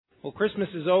Well, Christmas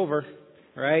is over,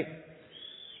 right?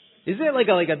 Isn't it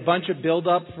like a bunch of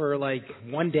build-up for like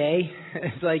one day?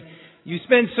 It's like you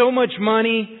spend so much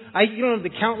money. You don't have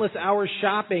the countless hours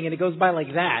shopping, and it goes by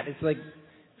like that. It's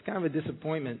kind of a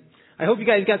disappointment. I hope you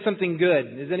guys got something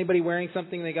good. Is anybody wearing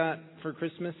something they got for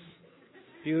Christmas?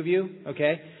 A few of you?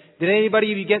 Okay. Did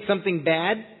anybody of you get something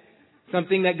bad?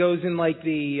 Something that goes in like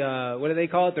the, what do they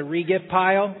call it? The re-gift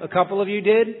pile? A couple of you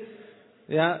did?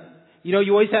 Yeah. You know,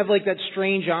 you always have like that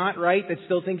strange aunt, right? That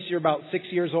still thinks you're about 6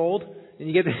 years old. And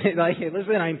you get like, hey,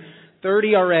 listen, I'm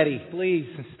 30 already. Please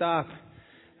stop.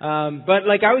 But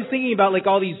like I was thinking about like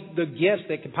all the gifts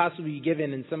that could possibly be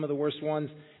given and some of the worst ones.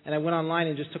 And I went online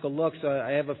and just took a look. So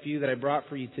I have a few that I brought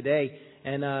for you today.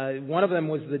 And one of them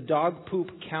was the dog poop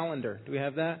calendar. Do we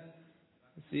have that?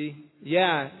 See?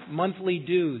 Yeah. Monthly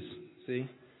dues. See?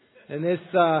 And this,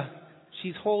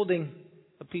 she's holding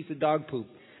a piece of dog poop.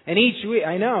 And each week,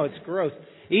 I know, it's gross.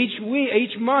 Each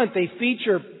month they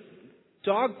feature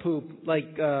dog poop,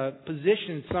 like,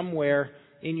 positioned somewhere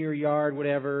in your yard,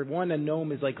 whatever. A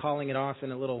gnome is like hauling it off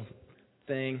in a little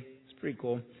thing. It's pretty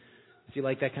cool. If you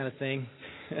like that kind of thing.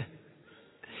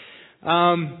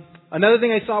 Another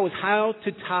thing I saw was how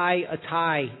to tie a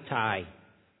tie.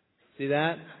 See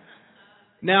that?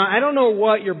 Now, I don't know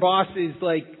what your boss is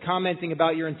like commenting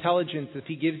about your intelligence if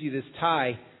he gives you this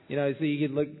tie. You know, so you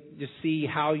can just see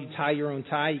how you tie your own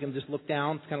tie. You can just look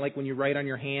down. It's kind of like when you write on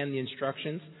your hand the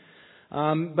instructions.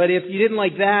 But if you didn't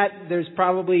like that, there's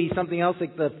probably something else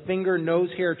like the finger nose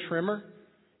hair trimmer.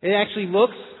 It actually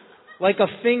looks like a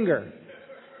finger.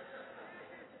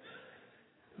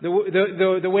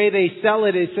 The way they sell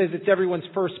it, it says it's everyone's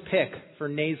first pick for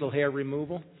nasal hair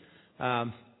removal.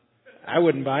 I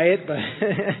wouldn't buy it, but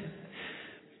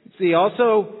see,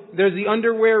 also there's the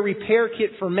underwear repair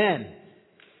kit for men.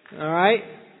 All right?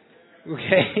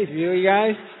 Okay, you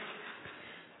guys?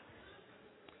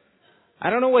 I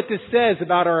don't know what this says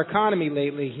about our economy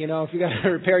lately, you know, if you got to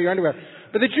repair your underwear.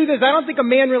 But the truth is, I don't think a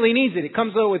man really needs it. It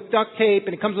comes though with duct tape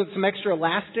and it comes with some extra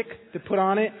elastic to put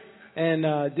on it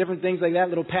and different things like that,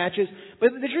 little patches. But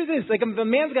the truth is, like if a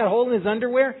man's got a hole in his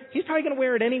underwear, he's probably going to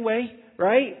wear it anyway,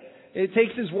 right? It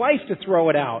takes his wife to throw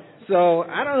it out. So,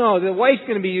 I don't know, the wife's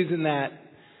going to be using that.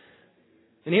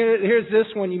 And here's this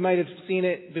one, you might have seen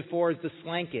it before, is the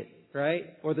Slanket, right?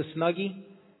 Or the Snuggie.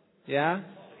 Yeah?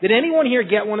 Did anyone here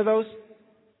get one of those?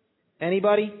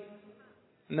 Anybody?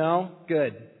 No?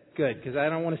 Good. Because I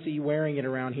don't want to see you wearing it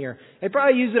around here. They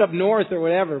probably use it up north or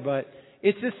whatever, but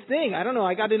it's this thing. I don't know.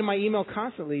 I got it in my email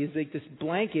constantly. It's like this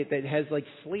blanket that has like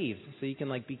sleeves so you can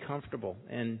like be comfortable.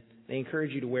 And they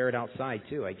encourage you to wear it outside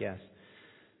too, I guess.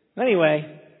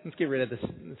 Anyway, let's get rid of this.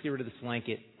 Let's get rid of the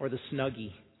Slanket or the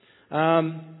Snuggie.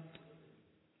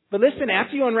 But listen,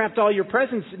 after you unwrapped all your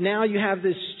presents, now you have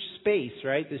this space,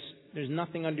 right? There's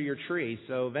nothing under your tree,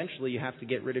 so eventually you have to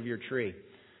get rid of your tree.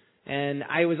 And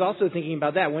I was also thinking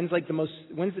about that. When's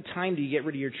the time do you get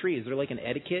rid of your tree? Is there like an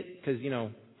etiquette? Because, you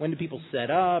know, when do people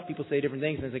set up? People say different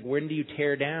things. And it's like, when do you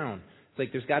tear down? It's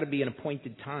like there's got to be an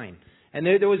appointed time. And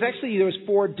there was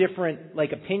 4 different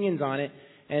like opinions on it.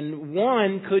 And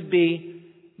one could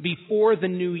be before the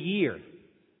new year.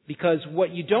 Because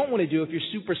what you don't want to do if you're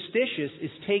superstitious is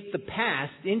take the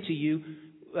past in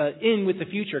with the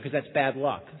future, because that's bad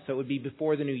luck. So it would be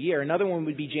before the new year. Another one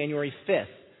would be January 5th.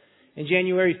 And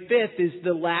January 5th is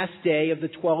the last day of the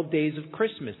 12 days of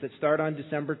Christmas that start on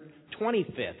December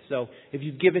 25th. So if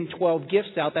you've given 12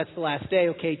 gifts out, that's the last day.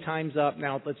 Okay, time's up.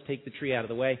 Now let's take the tree out of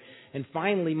the way. And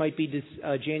finally might be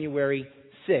January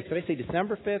 6th. Did I say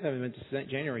December 5th? I meant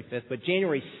January 5th. But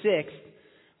January 6th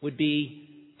would be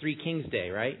Three Kings Day,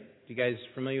 right? You guys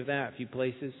familiar with that? A few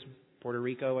places. Puerto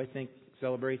Rico, I think,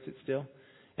 celebrates it still.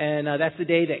 And that's the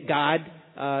day that God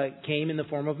came in the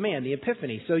form of man, the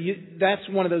Epiphany. So that's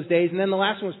one of those days. And then the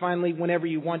last one was finally whenever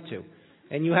you want to.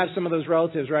 And you have some of those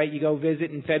relatives, right? You go visit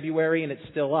in February and it's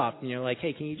still up. And you're like,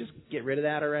 hey, can you just get rid of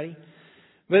that already?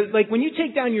 But like when you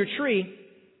take down your tree,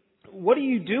 what do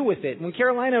you do with it? In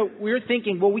Carolina, we were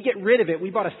thinking, well, we get rid of it. We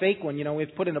bought a fake one, you know, we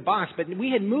put it in a box. But we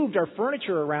had moved our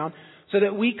furniture around so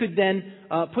that we could then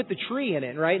put the tree in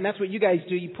it, right? And that's what you guys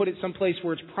do. You put it someplace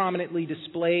where it's prominently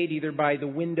displayed, either by the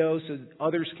window so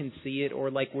others can see it, or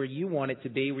like where you want it to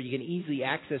be, where you can easily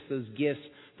access those gifts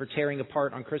for tearing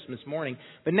apart on Christmas morning.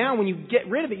 But now when you get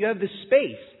rid of it, you have this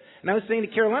space. And I was saying to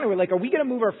Carolina, we're like, are we going to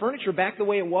move our furniture back the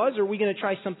way it was, or are we going to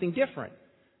try something different?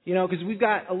 You know, because we've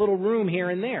got a little room here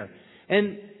and there.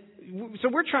 And so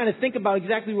we're trying to think about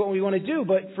exactly what we want to do.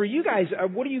 But for you guys,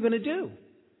 what are you going to do?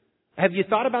 Have you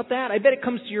thought about that? I bet it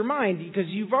comes to your mind because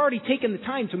you've already taken the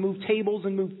time to move tables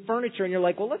and move furniture, and you're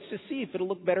like, well, let's just see if it'll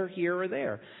look better here or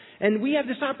there. And we have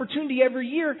this opportunity every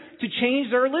year to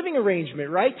change our living arrangement,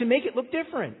 right? To make it look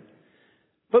different.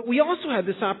 But we also have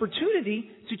this opportunity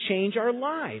to change our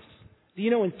lives. Do you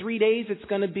know in 3 days it's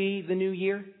going to be the new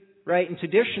year? Right? And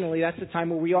traditionally, that's the time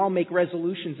where we all make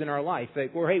resolutions in our life.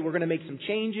 Like, well, hey, we're going to make some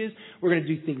changes. We're going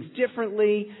to do things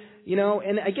differently.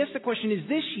 And I guess the question is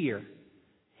this year,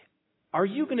 are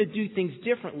you going to do things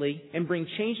differently and bring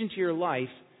change into your life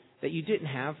that you didn't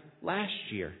have last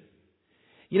year?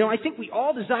 I think we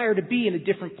all desire to be in a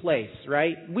different place,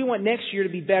 right? We want next year to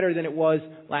be better than it was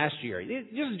last year.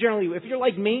 Just generally, if you're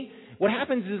like me, what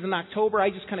happens is in October,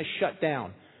 I just kind of shut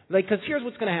down. Because here's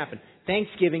what's going to happen.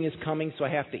 Thanksgiving is coming, so I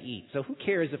have to eat. So who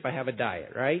cares if I have a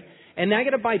diet, right? And I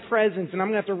got to buy presents, and I'm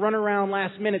going to have to run around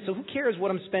last minute. So who cares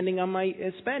what I'm spending on my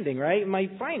spending, right? My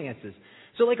finances.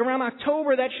 So around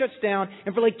October, that shuts down.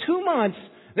 And for 2 months,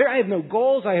 I have no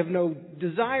goals. I have no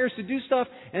desires to do stuff.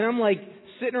 And I'm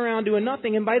sitting around doing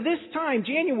nothing. And by this time,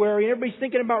 January, and everybody's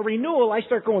thinking about renewal, I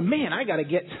start going, man, I got to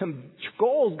get some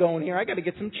goals going here. I got to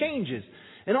get some changes.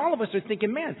 And all of us are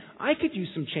thinking, man, I could use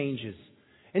some changes.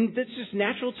 And that's just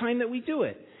natural time that we do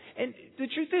it. And the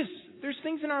truth is, there's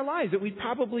things in our lives that we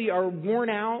probably are worn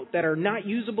out, that are not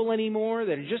usable anymore,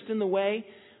 that are just in the way.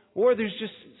 Or there's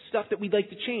just stuff that we'd like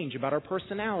to change about our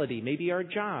personality, maybe our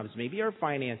jobs, maybe our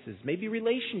finances, maybe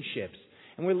relationships.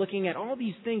 And we're looking at all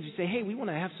these things. We say, hey, we want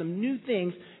to have some new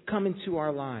things come into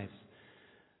our lives.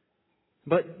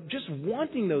 But just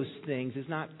wanting those things is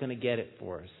not going to get it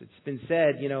for us. It's been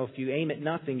said, if you aim at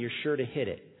nothing, you're sure to hit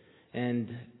it. And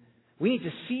we need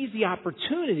to seize the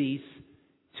opportunities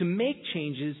to make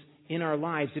changes in our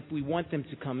lives if we want them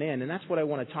to come in. And that's what I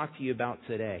want to talk to you about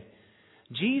today.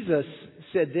 Jesus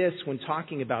said this when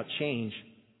talking about change.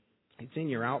 It's in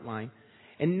your outline.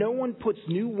 And no one puts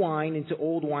new wine into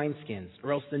old wineskins,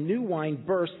 or else the new wine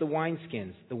bursts the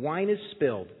wineskins. The wine is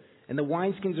spilled, and the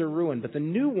wineskins are ruined. But the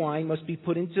new wine must be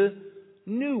put into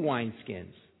new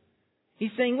wineskins.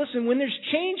 He's saying, listen, when there's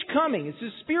change coming, it's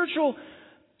a spiritual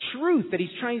truth that he's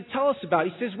trying to tell us about.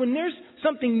 He says when there's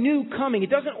something new coming, it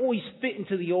doesn't always fit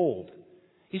into the old.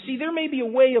 You see, there may be a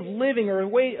way of living or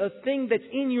a thing that's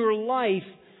in your life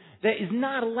that is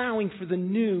not allowing for the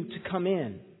new to come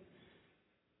in.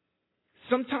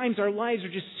 Sometimes our lives are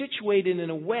just situated in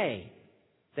a way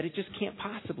that it just can't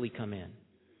possibly come in.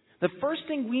 The first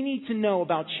thing we need to know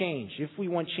about change, if we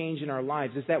want change in our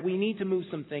lives, is that we need to move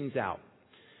some things out.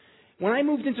 When I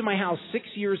moved into my house 6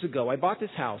 years ago, I bought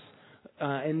this house.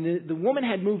 And the woman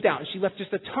had moved out, and she left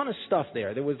just a ton of stuff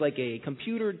there. There was a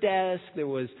computer desk, there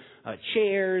was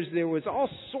chairs, there was all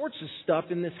sorts of stuff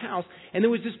in this house, and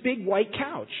there was this big white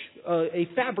couch, a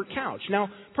fabric couch. Now,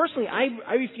 personally,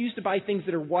 I refuse to buy things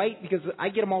that are white because I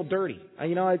get them all dirty.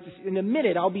 In a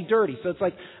minute I'll be dirty. So it's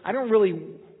I don't really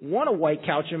want a white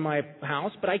couch in my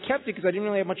house, but I kept it because I didn't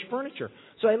really have much furniture.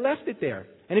 So I left it there.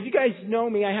 And if you guys know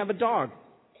me, I have a dog.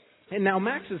 And now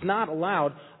Max is not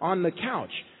allowed on the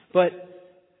couch. But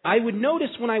I would notice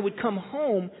when I would come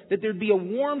home that there'd be a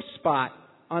warm spot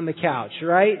on the couch,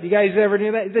 right? You guys ever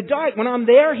do that? The dog, when I'm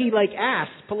there, he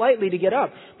asks politely to get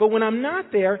up. But when I'm not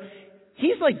there,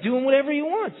 he's doing whatever he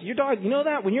wants. Your dog, you know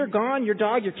that? When you're gone, your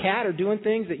dog, your cat are doing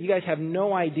things that you guys have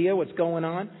no idea what's going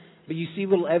on. But you see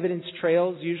little evidence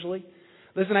trails usually.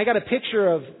 Listen, I got a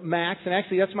picture of Max, and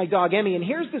actually that's my dog Emmy, and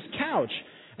here's this couch.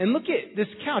 And look at this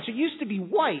couch. It used to be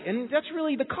white, and that's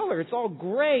really the color. It's all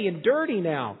gray and dirty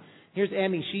now. Here's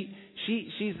Emmy.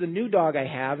 She's the new dog I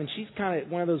have, and she's kind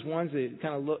of one of those ones that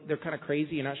kind of look. They're kind of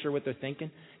crazy. You're not sure what they're thinking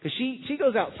because she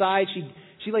goes outside.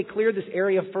 She cleared this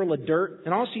area full of dirt,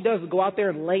 and all she does is go out there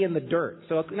and lay in the dirt.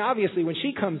 So and obviously, when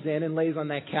she comes in and lays on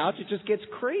that couch, it just gets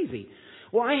crazy.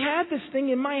 Well, I had this thing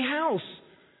in my house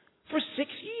for 6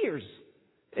 years.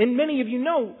 And many of you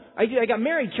know, I got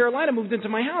married. Carolina moved into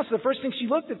my house. The first thing she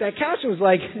looked at that couch and was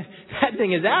like, that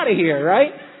thing is out of here,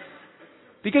 right?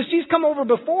 Because she's come over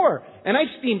before. And I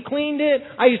steam cleaned it.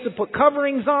 I used to put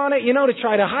coverings on it, to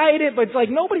try to hide it. But it's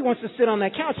nobody wants to sit on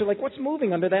that couch. They're like, what's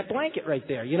moving under that blanket right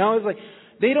there? It's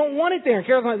they don't want it there. And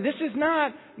Carolina's like, this is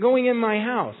not going in my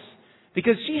house.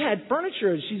 Because she had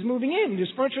furniture she's moving in.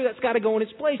 There's furniture that's got to go in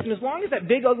its place. And as long as that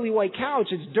big, ugly white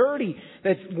couch is dirty,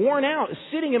 that's worn out, is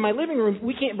sitting in my living room,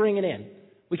 we can't bring it in.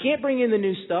 We can't bring in the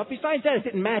new stuff. Besides that, it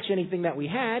didn't match anything that we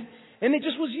had. And it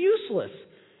just was useless.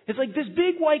 It's this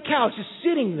big white couch is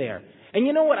sitting there. And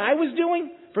you know what I was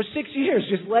doing? For 6 years,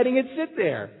 just letting it sit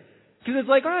there. Because it's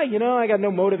I got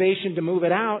no motivation to move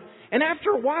it out. And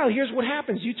after a while, here's what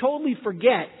happens. You totally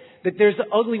forget that there's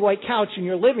an ugly white couch in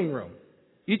your living room.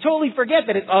 You totally forget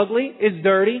that it's ugly, it's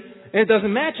dirty, and it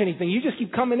doesn't match anything. You just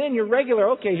keep coming in, you're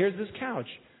regular. Okay, here's this couch.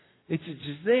 It's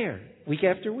just there, week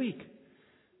after week.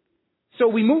 So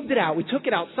we moved it out. We took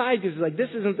it outside because it's like, this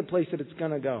isn't the place that it's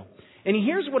going to go. And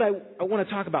here's what I want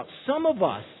to talk about. Some of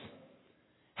us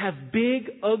have big,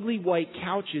 ugly white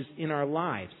couches in our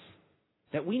lives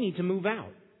that we need to move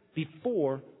out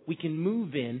before we can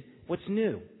move in what's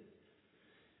new.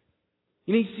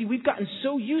 You see, we've gotten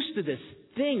so used to this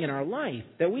thing in our life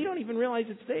that we don't even realize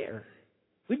it's there.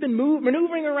 We've been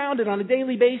maneuvering around it on a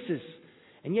daily basis,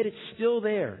 and yet it's still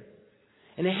there.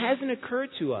 And it hasn't occurred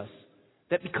to us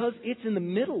that because it's in the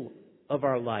middle of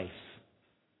our life,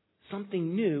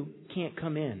 something new can't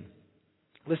come in.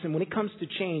 Listen, when it comes to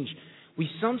change, we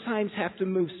sometimes have to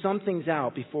move some things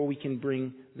out before we can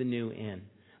bring the new in.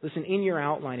 Listen, in your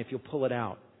outline, if you'll pull it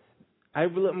out,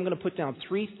 I'm going to put down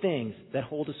 3 things that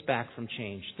hold us back from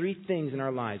change. 3 things in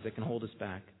our lives that can hold us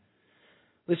back.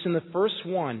 Listen, the first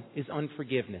one is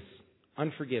unforgiveness.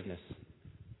 Unforgiveness.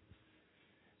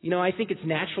 I think it's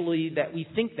naturally that we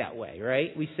think that way,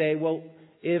 right? We say, well,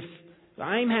 if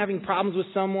I'm having problems with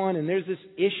someone and there's this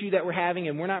issue that we're having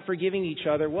and we're not forgiving each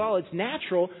other, well, it's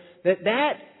natural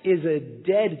that is a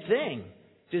dead thing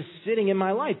just sitting in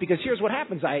my life. Because here's what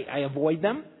happens. I avoid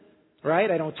them, right?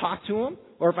 I don't talk to them.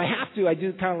 Or if I have to, I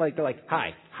do kind of like, they're like,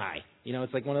 hi.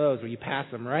 It's like one of those where you pass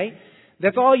them, right?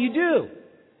 That's all you do.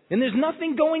 And there's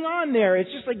nothing going on there.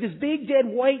 It's just like this big dead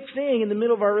white thing in the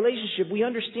middle of our relationship. We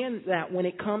understand that when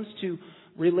it comes to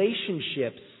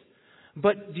relationships.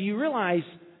 But do you realize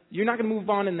you're not going to move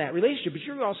on in that relationship, but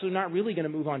you're also not really going to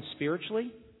move on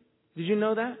spiritually? Did you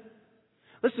know that?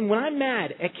 Listen, when I'm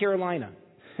mad at Carolina,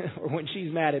 or when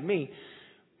she's mad at me,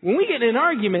 when we get in an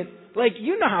argument, like,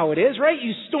 you know how it is, right?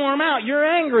 You storm out. You're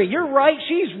angry. You're right.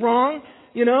 She's wrong.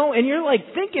 And you're like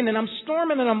thinking, and I'm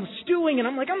storming and I'm stewing, and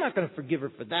I'm like, I'm not going to forgive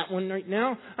her for that one right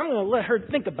now. I'm going to let her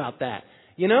think about that,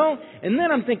 And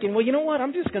then I'm thinking, well, you know what?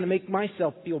 I'm just going to make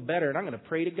myself feel better, and I'm going to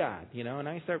pray to God, And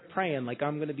I start praying like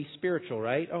I'm going to be spiritual,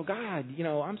 right? Oh, God,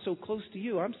 I'm so close to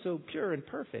you. I'm so pure and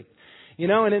perfect,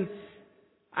 And then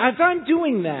as I'm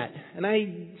doing that,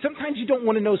 and sometimes you don't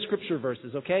want to know scripture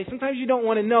verses, okay? Sometimes you don't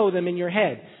want to know them in your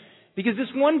head. Because this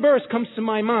one verse comes to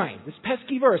my mind. This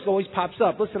pesky verse always pops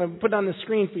up. Listen, I'll put it on the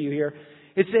screen for you here.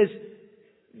 It says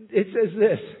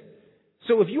this.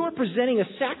 So if you are presenting a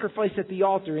sacrifice at the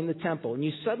altar in the temple, and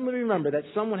you suddenly remember that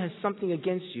someone has something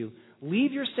against you,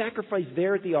 leave your sacrifice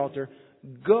there at the altar,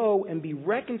 go and be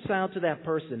reconciled to that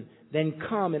person, then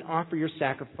come and offer your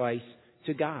sacrifice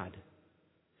to God.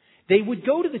 They would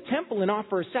go to the temple and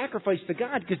offer a sacrifice to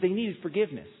God because they needed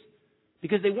forgiveness.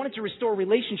 Because they wanted to restore a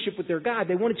relationship with their God.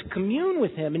 They wanted to commune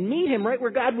with Him and meet Him right where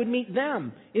God would meet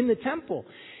them, in the temple.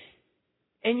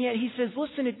 And yet He says,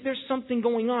 listen, if there's something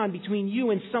going on between you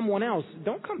and someone else,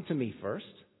 don't come to me first.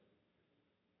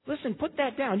 Listen, put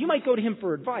that down. You might go to Him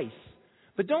for advice.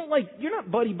 But you're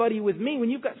not buddy-buddy with me when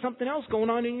you've got something else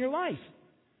going on in your life.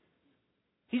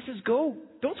 He says,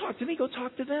 don't talk to me, go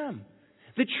talk to them.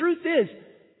 The truth is,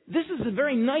 this is a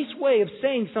very nice way of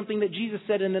saying something that Jesus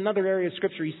said in another area of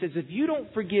Scripture. He says, if you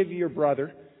don't forgive your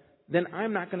brother, then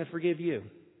I'm not going to forgive you.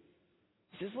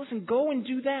 He says, listen, go and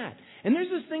do that. And there's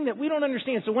this thing that we don't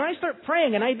understand. So when I start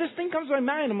praying and this thing comes to my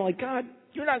mind, I'm like, God,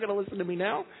 you're not going to listen to me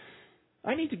now.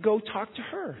 I need to go talk to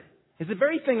her. It's the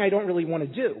very thing I don't really want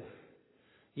to do,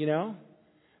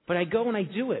 But I go and I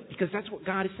do it because that's what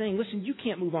God is saying. Listen, you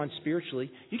can't move on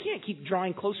spiritually. You can't keep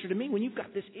drawing closer to me when you've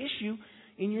got this issue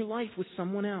in your life with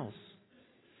someone else.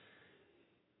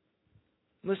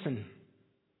 Listen,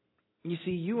 you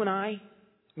see, you and I,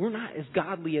 we're not as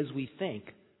godly as we think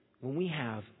when we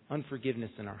have unforgiveness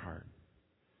in our heart.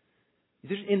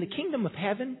 In the kingdom of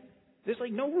heaven, there's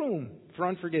no room for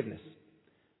unforgiveness.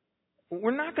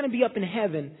 We're not going to be up in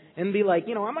heaven and be like,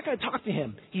 I'm not going to talk to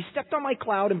him. He stepped on my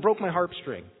cloud and broke my harp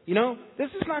string. This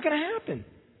is not going to happen.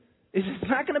 This is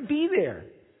not going to be there.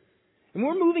 And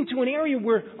we're moving to an area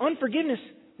where unforgiveness,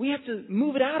 we have to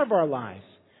move it out of our lives.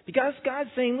 Because God's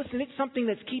saying, listen, it's something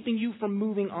that's keeping you from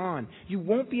moving on. You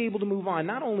won't be able to move on,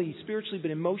 not only spiritually but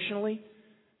emotionally,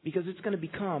 because it's going to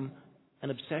become an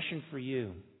obsession for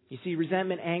you. You see,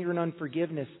 resentment, anger, and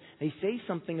unforgiveness, they say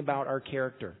something about our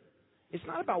character. It's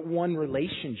not about one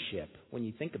relationship when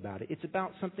you think about it. It's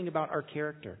about something about our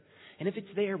character. And if it's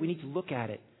there, we need to look at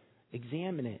it,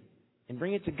 examine it, and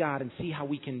bring it to God and see how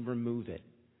we can remove it.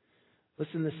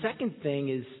 Listen, the second thing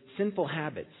is sinful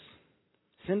habits.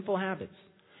 Sinful habits.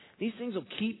 These things will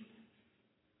keep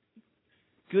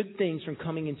good things from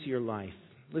coming into your life.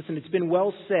 Listen, it's been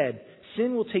well said,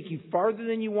 sin will take you farther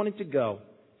than you want it to go.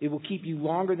 It will keep you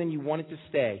longer than you want it to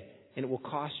stay. And it will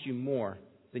cost you more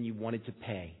than you wanted to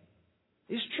pay.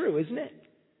 It's true, isn't it?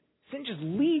 Sin just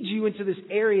leads you into this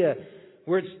area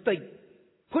where it's like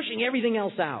pushing everything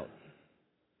else out.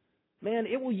 Man,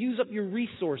 it will use up your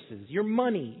resources, your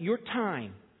money, your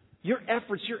time, your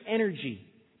efforts, your energy.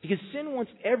 Because sin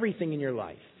wants everything in your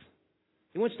life.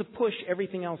 It wants to push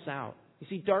everything else out. You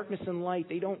see, darkness and light,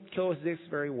 they don't coexist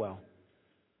very well.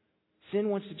 Sin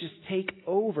wants to just take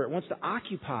over. It wants to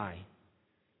occupy.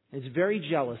 And it's very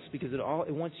jealous because it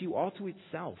wants you all to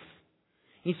itself.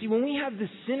 And you see, when we have this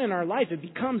sin in our life, it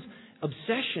becomes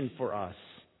obsession for us.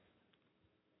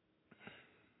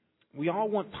 We all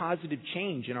want positive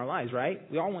change in our lives, right?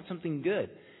 We all want something good.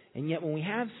 And yet when we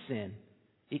have sin,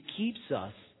 it keeps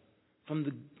us from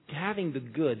having the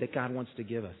good that God wants to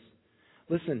give us.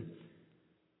 Listen,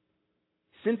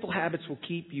 sinful habits will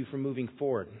keep you from moving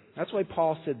forward. That's why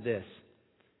Paul said this.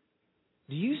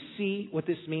 Do you see what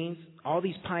this means? All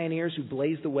these pioneers who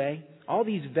blazed the way, all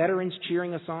these veterans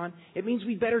cheering us on. It means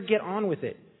we better get on with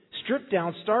it. Strip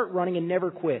down, start running, and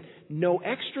never quit. No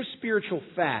extra spiritual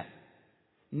fat.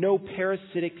 No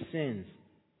parasitic sins.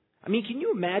 I mean, can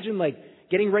you imagine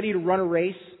getting ready to run a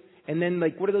race and then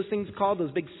what are those things called?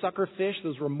 Those big sucker fish,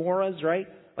 those remoras, right?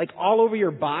 All over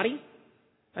your body?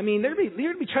 I mean, they're going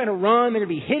to be trying to run, they're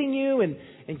going to be hitting you and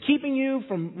keeping you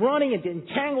from running and getting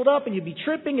tangled up, and you'd be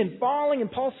tripping and falling. And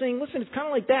Paul's saying, listen, it's kind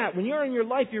of like that. When you're in your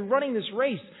life, you're running this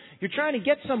race. You're trying to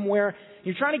get somewhere.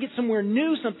 You're trying to get somewhere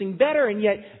new, something better, and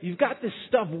yet you've got this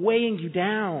stuff weighing you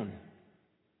down.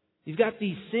 You've got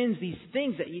these sins, these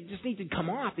things that you just need to come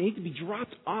off. They need to be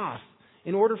dropped off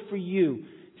in order for you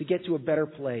to get to a better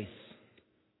place.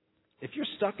 If you're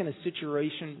stuck in a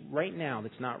situation right now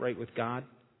that's not right with God,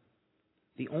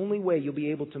 the only way you'll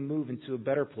be able to move into a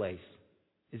better place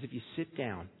is if you sit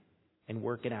down and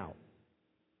work it out.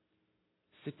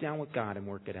 Sit down with God and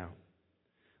work it out.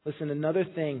 Listen, another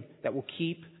thing that will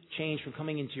keep change from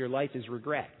coming into your life is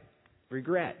regret.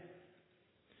 Regret.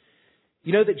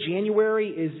 You know that January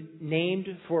is named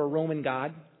for a Roman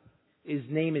god? His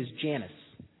name is Janus.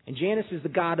 And Janus is the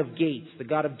god of gates, the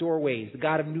god of doorways, the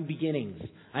god of new beginnings.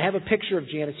 I have a picture of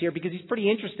Janus here because he's pretty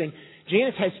interesting.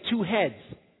 Janus has two heads.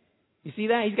 You see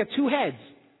that? He's got two heads.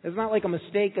 It's not like a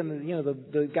mistake and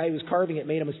the guy who was carving it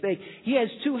made a mistake. He has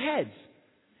two heads.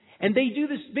 And they do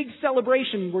this big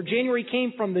celebration where January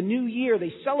came from, the new year.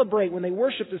 They celebrate when they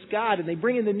worship this God, and they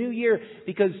bring in the new year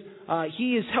because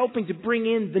he is helping to bring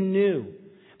in the new.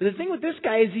 But the thing with this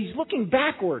guy is he's looking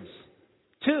backwards,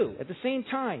 too, at the same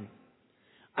time.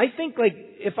 I think,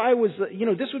 if I was,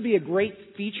 this would be a great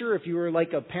feature if you were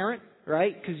like a parent,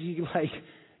 right? Because you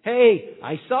hey,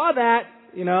 I saw that,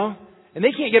 and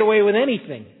they can't get away with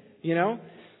anything,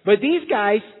 But these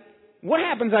guys, what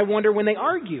happens, I wonder, when they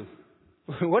argue?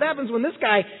 What happens when this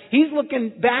guy, he's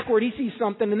looking backward, he sees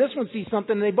something, and this one sees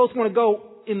something, and they both want to go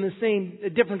in a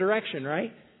different direction,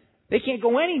 right? They can't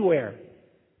go anywhere.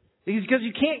 Because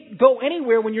you can't go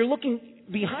anywhere when you're looking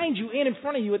behind you and in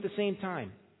front of you at the same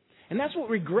time. And that's what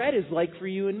regret is like for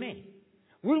you and me.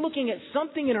 We're looking at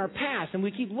something in our past, and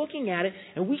we keep looking at it,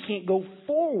 and we can't go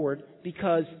forward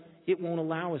because it won't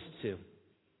allow us to.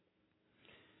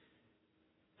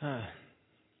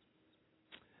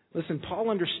 Listen, Paul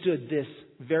understood this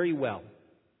very well.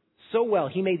 So well,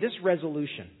 he made this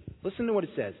resolution. Listen to what it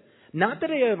says. Not that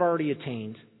I have already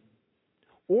attained,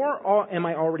 or am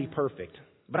I already perfect,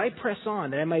 but I press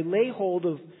on that I may lay hold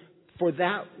of for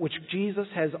that which Jesus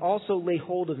has also laid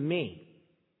hold of me.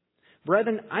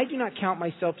 Brethren, I do not count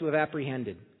myself to have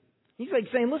apprehended. He's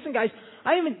saying, listen guys,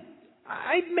 I've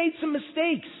made some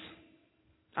mistakes.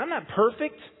 I'm not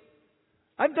perfect.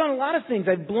 I've done a lot of things.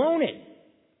 I've blown it.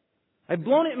 I've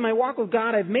blown it in my walk with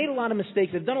God. I've made a lot of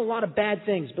mistakes. I've done a lot of bad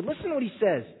things. But listen to what he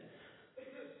says.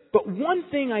 But one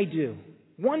thing I do,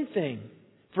 one thing,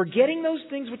 forgetting those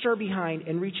things which are behind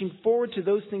and reaching forward to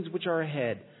those things which are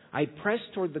ahead, I press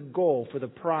toward the goal for the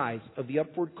prize of the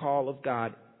upward call of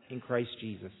God in Christ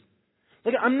Jesus.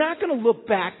 Look, I'm not going to look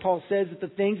back, Paul says, at the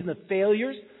things and the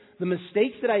failures, the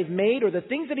mistakes that I've made, or the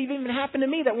things that have even happened to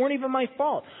me that weren't even my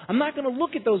fault. I'm not going to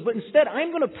look at those, but instead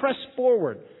I'm going to press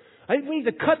forward. We need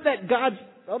to cut that God's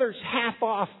other half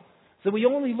off so we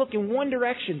only look in one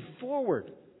direction, forward.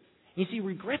 You see,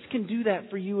 regrets can do that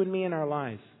for you and me in our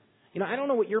lives. I don't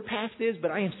know what your past is,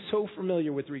 but I am so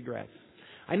familiar with regrets.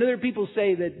 I know there are people who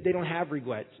say that they don't have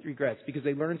regrets because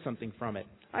they learned something from it.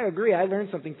 I agree, I learned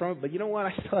something from it, but you know what?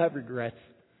 I still have regrets.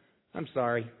 I'm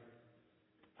sorry.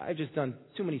 I've just done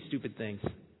too many stupid things.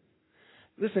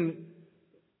 Listen,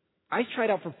 I tried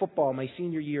out for football my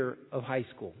senior year of high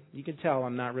school. You can tell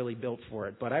I'm not really built for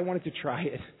it, but I wanted to try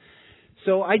it.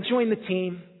 So I joined the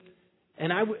team,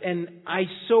 and I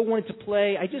so wanted to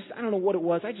play. I don't know what it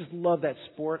was. I just loved that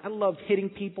sport. I loved hitting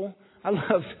people. I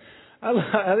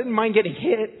didn't mind getting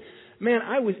hit. Man,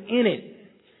 I was in it.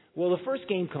 Well, the first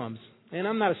game comes, and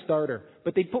I'm not a starter,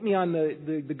 but they put me on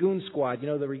the goon squad,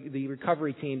 the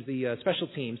recovery teams, the special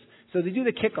teams. So they do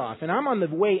the kickoff, and I'm on the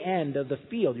way end of the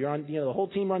field. You're on, the whole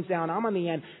team runs down. I'm on the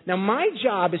end. Now, my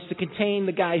job is to contain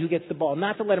the guy who gets the ball,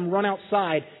 not to let him run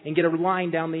outside and get a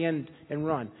line down the end and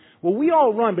run. Well, we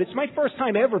all run, but it's my first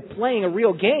time ever playing a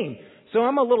real game. So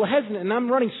I'm a little hesitant, and I'm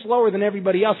running slower than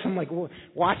everybody else. I'm like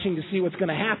watching to see what's going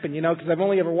to happen, because I've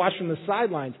only ever watched from the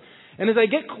sidelines. And as I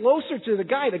get closer to the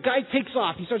guy takes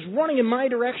off. He starts running in my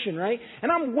direction, right?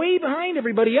 And I'm way behind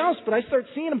everybody else, but I start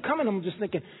seeing him coming. I'm just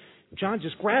thinking, John,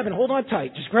 just grab and hold on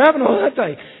tight. Just grab and hold on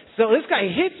tight. So this guy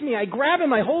hits me. I grab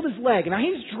him. I hold his leg. And now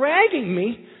he's dragging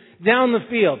me down the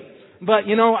field. But,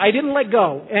 I didn't let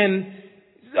go. And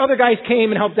other guys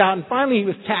came and helped out. And finally he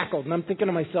was tackled. And I'm thinking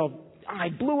to myself, I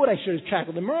blew it. I should have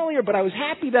tackled him earlier. But I was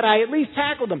happy that I at least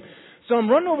tackled him. So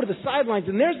I'm running over to the sidelines.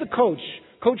 And there's the coach,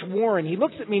 Coach Warren. He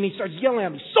looks at me and he starts yelling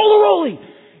at me, Solaroli,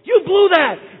 you blew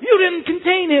that. You didn't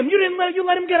contain him. You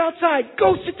let him get outside.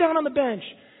 Go sit down on the bench.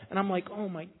 And I'm like, oh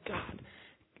my God,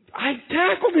 I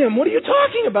tackled him. What are you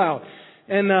talking about?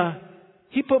 And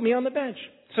he put me on the bench.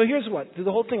 So here's what, through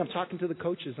the whole thing, I'm talking to the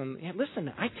coaches. And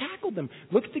listen, I tackled them.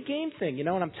 Look at the game thing, and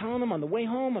I'm telling them on the way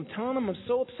home, I'm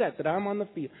so upset that I'm on the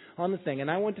field, on the thing.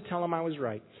 And I went to tell them I was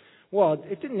right. Well,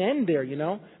 it didn't end there,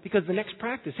 because the next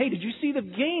practice, hey, did you see the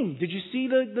game? Did you see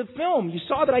the film? You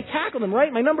saw that I tackled him,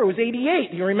 right? My number was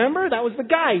 88. You remember? That was the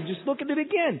guy. Just look at it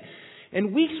again.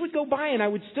 And weeks would go by and I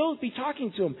would still be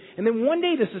talking to him. And then one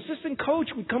day this assistant coach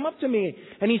would come up to me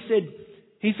and he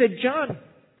said, John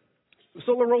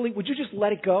Solaroli, would you just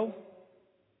let it go?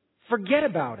 Forget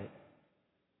about it.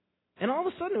 And all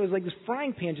of a sudden it was like this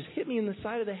frying pan just hit me in the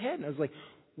side of the head. And I was like,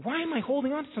 why am I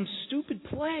holding on to some stupid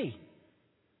play?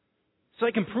 So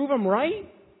I can prove I'm right?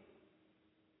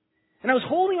 And I was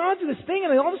holding on to this thing,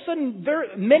 and all of a sudden,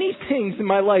 many things in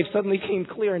my life suddenly came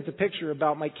clear into picture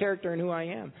about my character and who I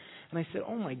am. And I said,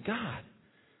 oh my God,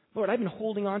 Lord, I've been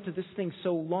holding on to this thing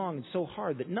so long and so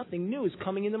hard that nothing new is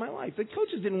coming into my life. The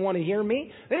coaches didn't want to hear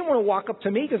me. They didn't want to walk up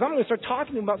to me because I'm going to start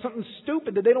talking to them about something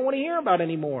stupid that they don't want to hear about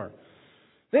anymore.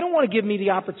 They don't want to give me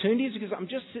the opportunities because I'm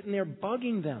just sitting there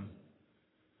bugging them.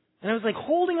 And I was like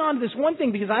holding on to this one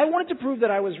thing because I wanted to prove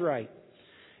that I was right.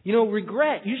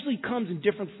 Regret usually comes in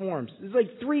different forms. There's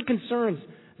like 3 concerns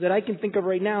that I can think of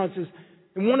right now. It says,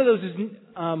 and one of those is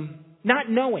not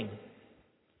knowing.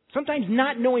 Sometimes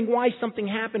not knowing why something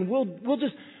happened, we'll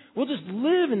just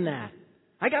live in that.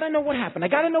 I got to know what happened. I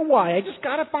got to know why. I just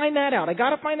got to find that out. I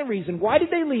got to find the reason. Why did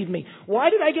they leave me?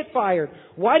 Why did I get fired?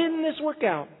 Why didn't this work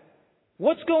out?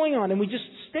 What's going on? And we just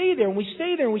stay there and we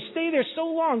stay there and we stay there so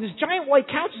long. This giant white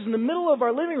couch is in the middle of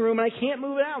our living room and I can't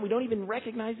move it out. We don't even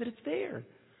recognize that it's there.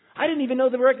 I didn't even know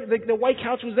the white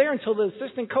couch was there until the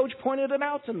assistant coach pointed it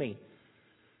out to me.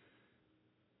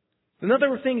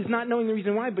 Another thing is not knowing the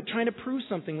reason why, but trying to prove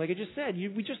something. Like I just said,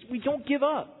 we don't give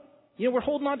up. We're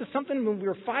holding on to something when we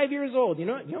were 5 years old.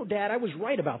 Dad, I was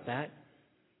right about that.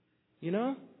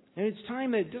 And it's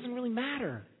time that it doesn't really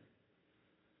matter.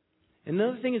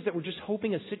 Another thing is that we're just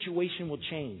hoping a situation will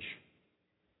change.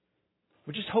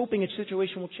 We're just hoping a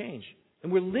situation will change.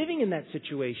 And we're living in that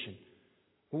situation.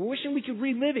 We're wishing we could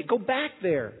relive it, go back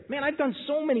there. Man, I've done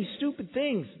so many stupid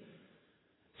things.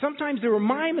 Sometimes they were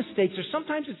my mistakes, or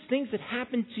sometimes it's things that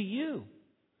happened to you.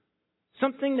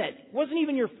 Something that wasn't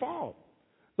even your fault.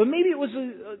 But maybe it was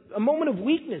a moment of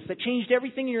weakness that changed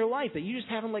everything in your life that you just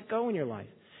haven't let go in your life.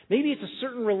 Maybe it's a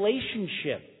certain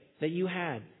relationship that you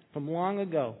had from long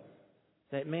ago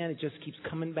that, man, it just keeps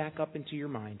coming back up into your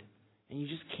mind. And you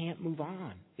just can't move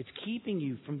on. It's keeping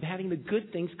you from having the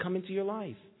good things come into your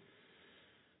life.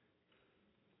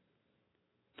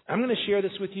 I'm going to share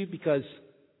this with you because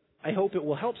I hope it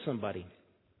will help somebody.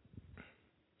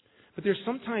 But there's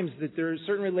sometimes that there are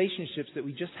certain relationships that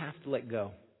we just have to let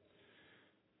go.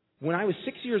 When I was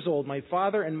 6 years old, my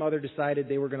father and mother decided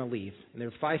they were going to leave. And there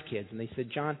were 5 kids. And they said,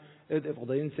 John, well,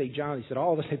 they didn't say John. They said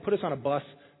all of us. They put us on a bus.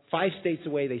 5 states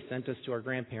away, they sent us to our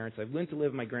grandparents. I've lived to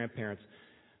live with my grandparents.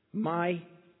 My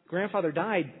grandfather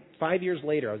died 5 years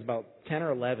later. I was about 10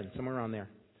 or 11, somewhere around there.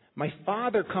 My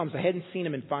father comes. I hadn't seen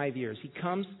him in 5 years. He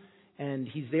comes, and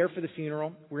he's there for the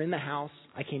funeral. We're in the house.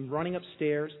 I came running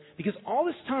upstairs because for all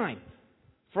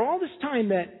this time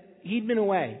that he'd been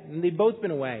away, and they'd both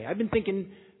been away, I've been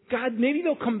thinking, God, maybe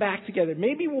they'll come back together.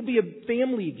 Maybe we'll be a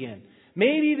family again.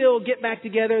 Maybe they'll get back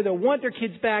together. They'll want their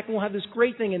kids back, and we'll have this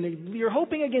great thing. And you're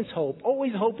hoping against hope,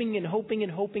 always hoping and hoping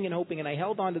and hoping and hoping. And I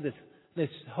held on to this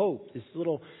hope, this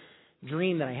little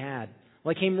dream that I had.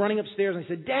 Well, I came running upstairs and I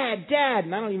said, Dad, Dad.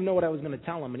 And I don't even know what I was going to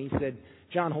tell him. And he said,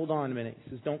 John, hold on a minute.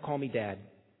 He says, don't call me Dad.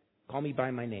 Call me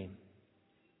by my name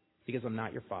because I'm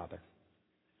not your father.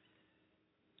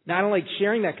 Now, I don't like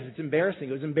sharing that because it's embarrassing.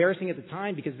 It was embarrassing at the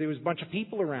time because there was a bunch of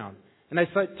people around. And I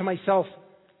thought to myself,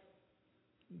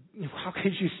 how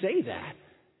could you say that?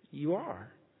 You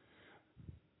are.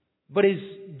 But as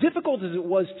difficult as it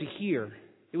was to hear,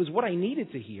 it was what I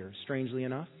needed to hear, strangely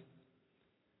enough.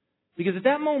 Because at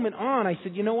that moment on, I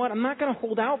said, you know what? I'm not going to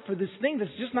hold out for this thing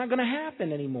that's just not going to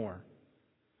happen anymore.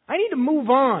 I need to move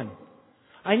on.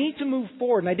 I need to move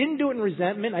forward. And I didn't do it in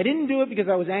resentment. I didn't do it because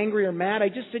I was angry or mad. I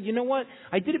just said, you know what?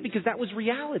 I did it because that was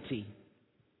reality.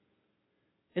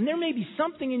 And there may be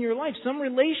something in your life, some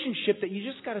relationship that you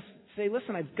just got to say,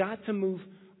 listen, I've got to move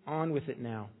on with it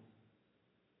now.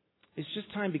 It's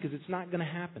just time because it's not going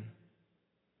to happen.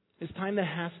 It's time that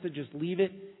has to just leave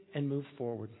it and move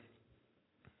forward.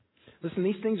 Listen,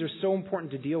 these things are so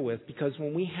important to deal with because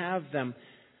when we have them,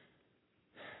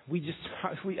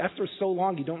 after so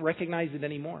long, you don't recognize it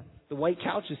anymore. The white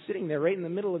couch is sitting there right in the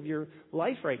middle of your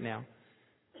life right now.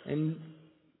 And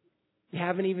you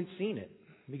haven't even seen it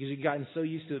because you've gotten so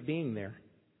used to it being there.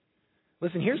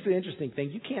 Listen, here's the interesting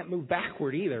thing. You can't move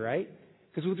backward either, right?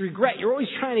 Because with regret, you're always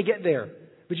trying to get there.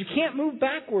 But you can't move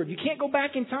backward. You can't go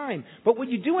back in time. But what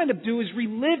you do end up doing is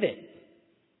relive it.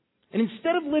 And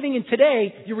instead of living in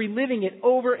today, you're reliving it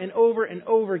over and over and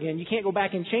over again. You can't go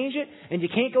back and change it, and you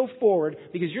can't go forward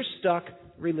because you're stuck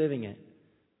reliving it.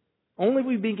 Only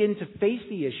we begin to face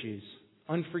the issues,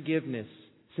 unforgiveness,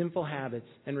 sinful habits,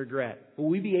 and regret, will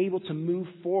we be able to move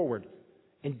forward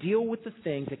and deal with the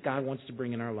things that God wants to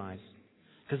bring in our lives.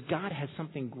 Because God has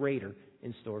something greater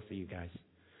in store for you guys.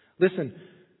 Listen,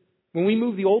 when we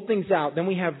move the old things out, then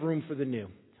we have room for the new.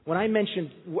 When I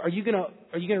mentioned, are you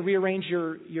gonna rearrange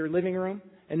your living room?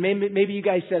 And maybe you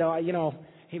guys said,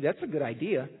 hey, that's a good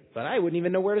idea, but I wouldn't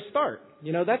even know where to start.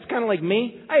 That's kind of like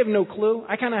me. I have no clue.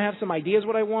 I kind of have some ideas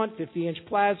what I want, 50-inch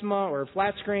plasma or a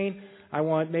flat screen. I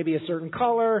want maybe a certain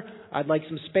color. I'd like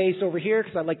some space over here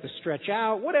because I'd like to stretch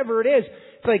out. Whatever it is.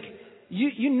 It's like,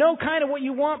 you know kind of what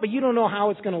you want, but you don't know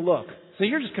how it's going to look. So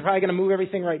you're just probably going to move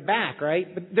everything right back,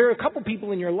 right? But there are a couple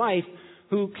people in your life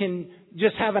who can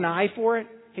just have an eye for it.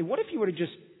 Hey, what if you were to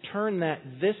just turn that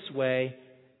this way?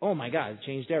 Oh my God, it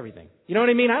changed everything. You know what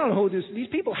I mean? I don't know who these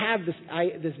people have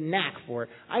this knack for it.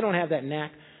 I don't have that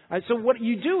knack. So what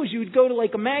you do is you would go to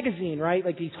like a magazine, right?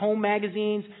 Like these home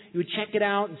magazines. You would check it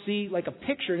out and see like a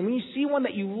picture. And when you see one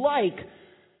that you like,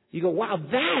 you go, wow,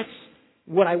 that's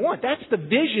what I want. That's the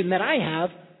vision that I have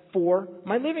for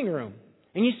my living room.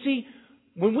 And you see,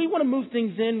 when we want to move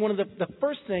things in, one of the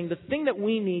thing that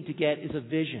we need to get is a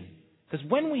vision. Because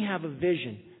when we have a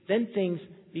vision, then things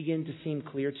begin to seem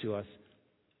clear to us.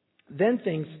 Then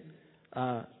things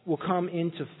will come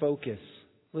into focus.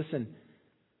 Listen,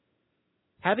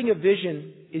 having a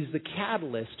vision is the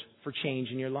catalyst for change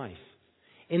in your life.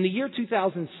 In the year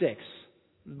 2006,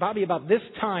 Bobby, about this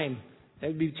time, that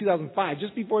would be 2005,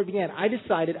 just before it began, I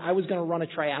decided I was going to run a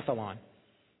triathlon.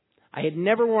 I had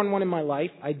never run one in my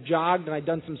life. I jogged and I'd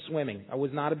done some swimming. I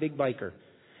was not a big biker.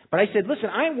 But I said, listen,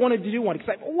 I wanted to do one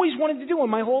because I've always wanted to do one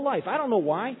my whole life. I don't know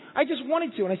why. I just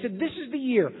wanted to. And I said, this is the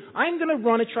year. I'm going to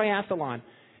run a triathlon.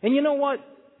 And you know what?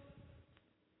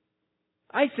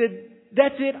 I said,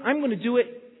 that's it. I'm going to do it.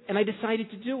 And I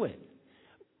decided to do it.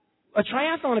 A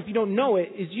triathlon, if you don't know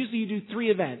it, is usually you do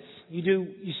 3 events. You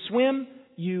swim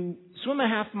a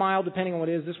half mile, depending on what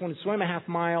it is. This one is swim a half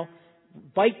mile,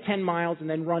 bike 10 miles, and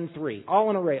then run 3. All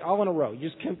in a row. You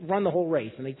just run the whole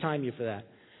race, and they time you for that.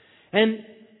 And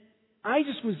I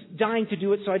just was dying to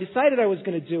do it, so I decided I was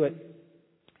going to do it.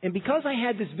 And because I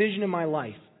had this vision in my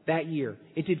life that year,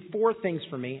 it did 4 things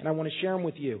for me, and I want to share them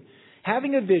with you.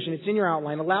 Having a vision, it's in your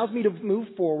outline, allows me to move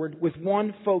forward with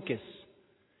one focus.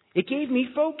 It gave me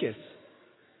focus.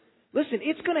 Listen,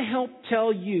 it's going to help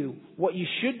tell you what you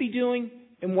should be doing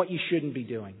and what you shouldn't be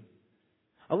doing.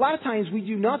 A lot of times we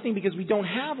do nothing because we don't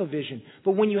have a vision.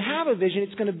 But when you have a vision,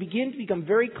 it's going to begin to become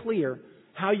very clear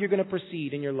how you're going to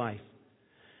proceed in your life.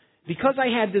 Because I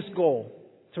had this goal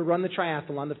to run the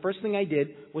triathlon, the first thing I did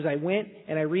was I went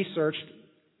and I researched,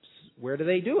 where do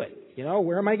they do it?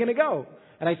 Where am I going to go?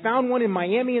 And I found one in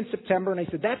Miami in September, and I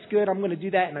said, that's good, I'm going to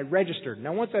do that, and I registered.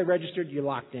 Now, once I registered, you're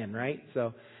locked in, right?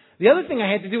 So the other thing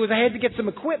I had to do was I had to get some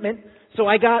equipment, so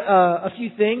I got a few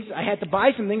things. I had to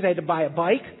buy some things. I had to buy a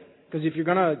bike, because if you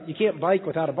can't bike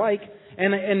without a bike,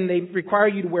 and they require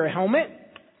you to wear a helmet.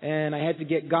 And I had to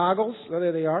get goggles, oh,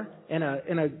 there they are, and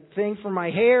a thing for my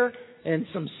hair, and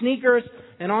some sneakers,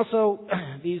 and also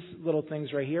these little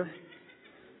things right here.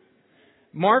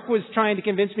 Mark was trying to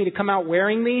convince me to come out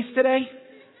wearing these today,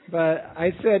 but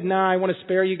I said, no, I want to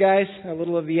spare you guys a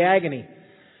little of the agony.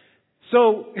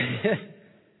 So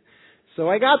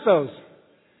I got those.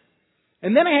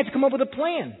 And then I had to come up with a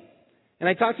plan. And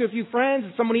I talked to a few friends,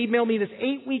 and someone emailed me this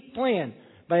 8-week plan.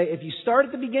 But if you start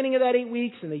at the beginning of that 8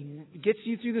 weeks and it gets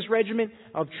you through this regimen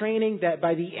of training, that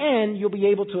by the end you'll be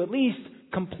able to at least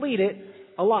complete it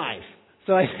alive.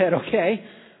 So I said, okay,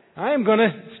 I am going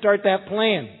to start that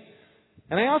plan.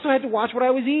 And I also had to watch what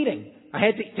I was eating. I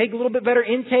had to take a little bit better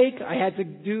intake. I had to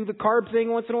do the carb thing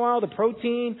once in a while, the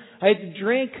protein. I had to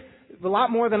drink a lot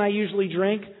more than I usually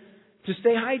drink to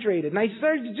stay hydrated. And I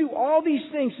started to do all these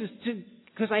things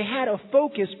because I had a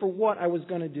focus for what I was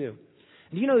going to do.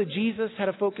 And do you know that Jesus had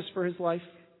a focus for His life?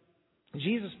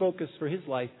 Jesus' focus for His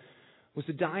life was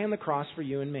to die on the cross for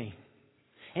you and me.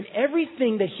 And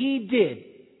everything that He did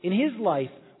in His life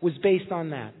was based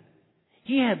on that.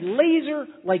 He had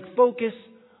laser-like focus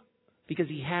because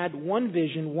He had one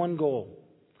vision, one goal.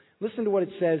 Listen to what it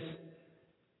says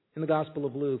in the Gospel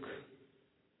of Luke.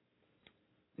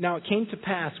 Now it came to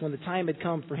pass when the time had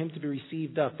come for Him to be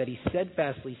received up that He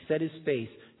steadfastly set His face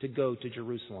to go to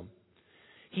Jerusalem.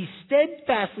 He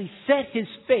steadfastly set His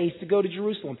face to go to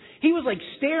Jerusalem. He was like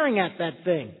staring at that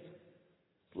thing.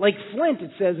 Like flint,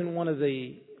 it says in one of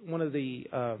the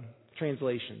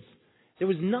translations. There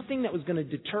was nothing that was going to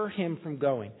deter Him from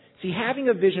going. See, having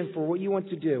a vision for what you want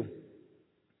to do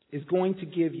is going to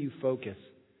give you focus.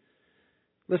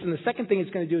 Listen, the second thing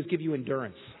it's going to do is give you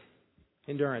endurance.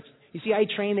 Endurance. You see, I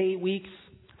trained 8 weeks.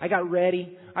 I got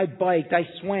ready. I biked. I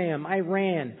swam. I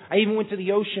ran. I even went to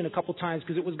the ocean a couple times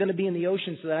because it was going to be in the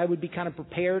ocean so that I would be kind of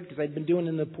prepared because I'd been doing it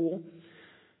in the pool.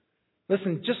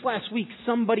 Listen, just last week,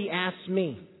 somebody asked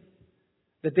me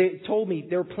that they told me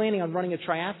they were planning on running a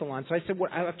triathlon. So I said, well,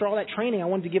 after all that training, I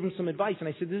wanted to give them some advice. And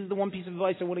I said, this is the one piece of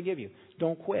advice I want to give you.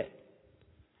 Don't quit.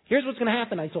 Here's what's going to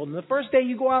happen, I told them. The first day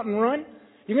you go out and run,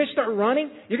 you're going to start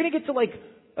running. You're going to get to like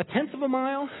a tenth of a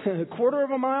mile, a quarter of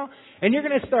a mile, and you're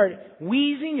going to start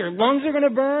wheezing. Your lungs are going to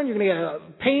burn. You're going to get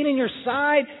a pain in your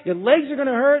side. Your legs are going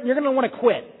to hurt, and you're going to want to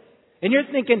quit. And you're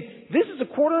thinking, this is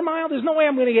a quarter mile? There's no way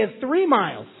I'm going to get 3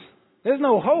 miles. There's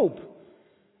no hope.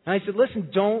 And I said, listen,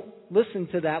 don't listen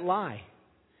to that lie.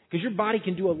 Because your body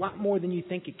can do a lot more than you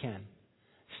think it can.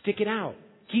 Stick it out.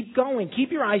 Keep going.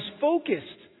 Keep your eyes focused.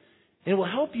 And it will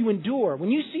help you endure. When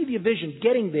you see the vision,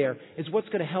 getting there is what's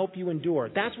going to help you endure.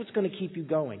 That's what's going to keep you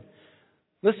going.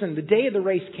 Listen, the day of the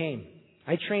race came.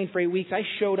 I trained for 8 weeks. I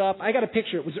showed up. I got a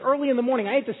picture. It was early in the morning.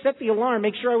 I had to set the alarm,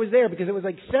 make sure I was there because it was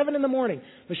like 7 in the morning.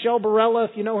 Michelle Barella,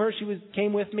 if you know her,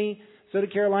 came with me. So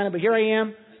did Carolina. But here I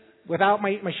am. Without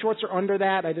my shorts are under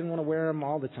that. I didn't want to wear them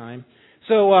all the time.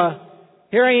 So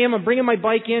here I am. I'm bringing my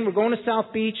bike in. We're going to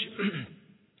South Beach.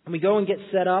 And we go and get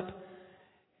set up.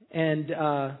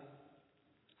 And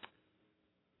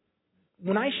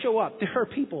when I show up, there are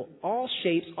people, all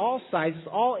shapes, all sizes,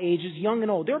 all ages, young and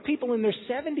old. There were people in their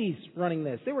 70s running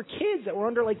this. There were kids that were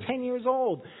under like 10 years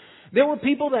old. There were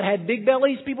people that had big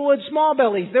bellies, people who had small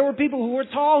bellies. There were people who were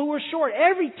tall, who were short.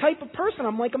 Every type of person.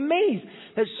 I'm like amazed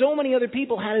that so many other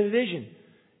people had a vision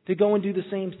to go and do the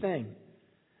same thing.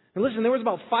 And listen, there was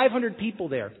about 500 people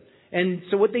there. And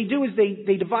so what they do is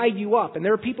they divide you up. And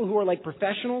there are people who are like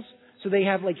professionals. So they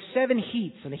have like 7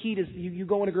 heats. And a heat is you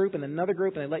go in a group and then another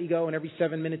group and they let you go. And every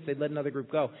 7 minutes they'd let another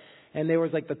group go. And there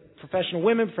was like the professional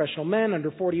women, professional men,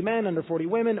 under 40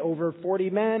 women, over 40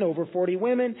 men, over 40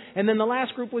 women. And then the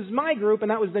last group was my group. And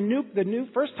that was the new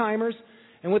first timers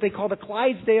and what they call the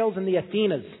Clydesdales and the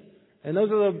Athenas. And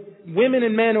those are the women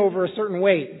and men over a certain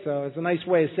weight. So it's a nice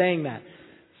way of saying that.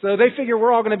 So they figure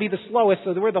we're all going to be the slowest.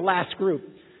 So we're the last group.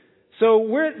 So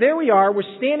there we are.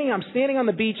 I'm standing on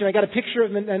the beach, and I got a picture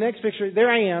of the next picture.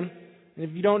 There I am. And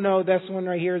if you don't know, this one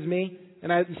right here is me.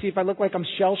 And you see if I look like I'm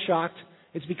shell-shocked,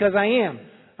 it's because I am.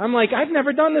 I'm like, I've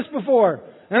never done this before.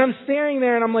 And I'm staring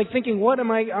there, and I'm like thinking, all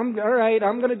right,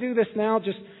 I'm going to do this now.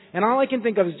 And all I can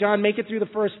think of is, John, make it through the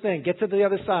first thing. Get to the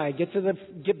other side.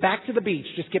 Get back to the beach.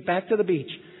 Just get back to the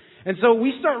beach. And so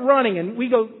we start running, and we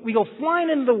go flying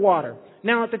into the water.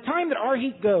 Now, at the time that our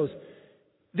heat goes,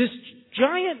 this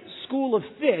giant school of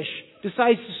fish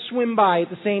decides to swim by at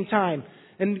the same time.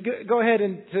 And go ahead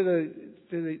and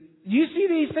do you see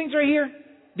these things right here?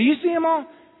 Do you see them all?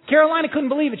 Carolina couldn't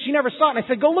believe it. She never saw it. And I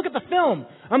said, go look at the film.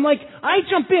 I'm like, I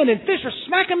jump in and fish are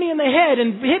smacking me in the head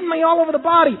and hitting me all over the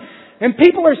body. And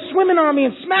people are swimming on me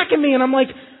and smacking me. And I'm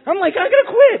like, I gotta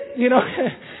quit.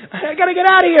 I gotta get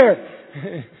out of here.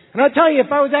 And I'll tell you,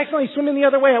 if I was accidentally swimming the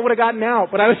other way, I would have gotten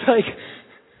out. But I'm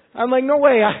like, no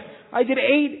way. I did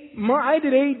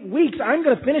 8 weeks. I'm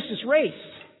going to finish this race.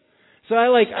 So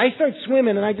I start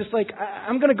swimming and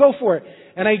I'm going to go for it.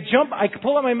 And I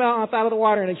pull up my mouth out of the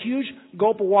water and a huge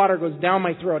gulp of water goes down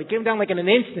my throat. It came down like in an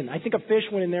instant. I think a fish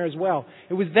went in there as well.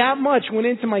 It was that much went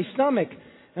into my stomach.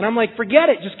 And I'm like, forget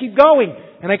it, just keep going.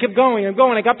 And I kept going and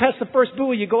going. I got past the first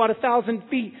buoy, you go out 1,000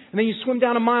 feet, and then you swim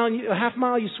down a half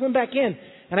mile, you swim back in.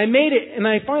 And I made it, and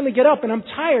I finally get up, and I'm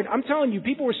tired. I'm telling you,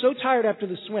 people were so tired after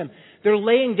the swim. They're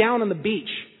laying down on the beach.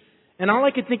 And all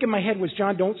I could think in my head was,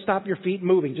 John, don't stop your feet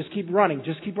moving. Just keep running.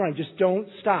 Just keep running. Just don't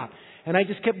stop. And I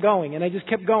just kept going, and I just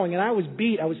kept going. And I was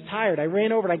beat. I was tired. I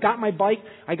ran over, and I got my bike.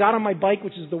 I got on my bike,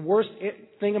 which is the worst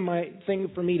thing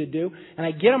for me to do. And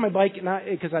I get on my bike,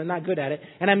 because I'm not good at it.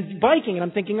 And I'm biking, and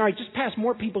I'm thinking, all right, just pass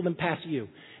more people than pass you.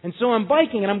 And so I'm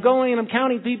biking, and I'm going, and I'm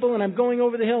counting people, and I'm going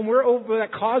over the hill, and we're over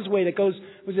that causeway that goes,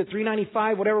 was it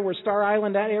 395, whatever, where Star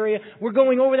Island, that area. We're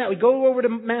going over that. We go over to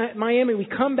Miami. We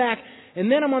come back,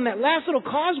 and then I'm on that last little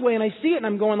causeway, and I see it, and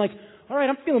I'm going like, all right,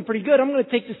 I'm feeling pretty good. I'm going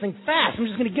to take this thing fast. I'm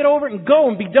just going to get over it and go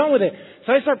and be done with it.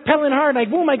 So I start pedaling hard, and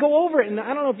I go over it. And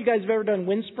I don't know if you guys have ever done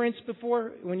wind sprints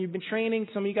before when you've been training.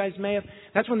 Some of you guys may have.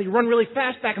 That's when you run really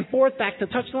fast, back and forth, back to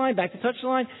touchline, back to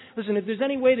touchline. Listen, if there's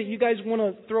any way that you guys want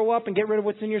to throw up and get rid of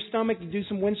what's in your stomach to do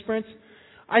some wind sprints,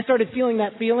 I started feeling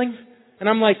that feeling, and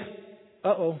I'm like,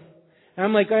 uh-oh. And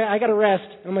I'm like, I got to rest.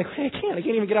 And I'm like, hey, I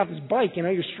can't even get off this bike.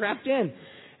 You're strapped in.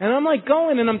 And I'm like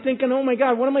going, and I'm thinking, oh my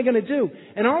God, what am I going to do?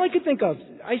 And all I could think of,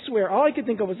 I swear, all I could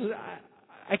think of was,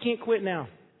 I can't quit now.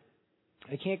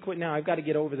 I can't quit now. I've got to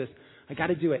get over this. I got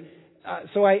to do it.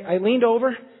 So I leaned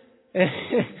over, and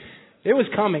it was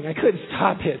coming. I couldn't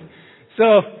stop it.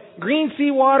 So green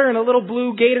seawater and a little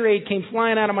blue Gatorade came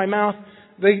flying out of my mouth.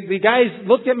 The guys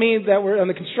looked at me that were on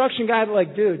the construction guy, were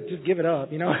like, dude, just give it up.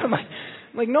 I'm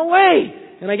like, no way.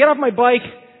 And I get off my bike.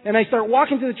 And I start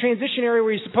walking to the transition area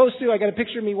where you're supposed to. I got a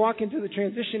picture of me walking to the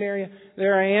transition area.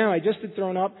 There I am. I just had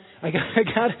thrown up. I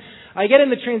get in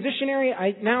the transition area.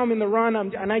 Now I'm in the run.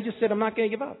 And I just said, I'm not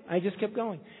going to give up. I just kept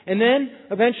going. And then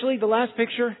eventually the last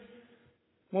picture,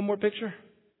 one more picture,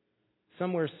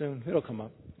 somewhere soon. It'll come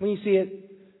up. When you see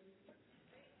it.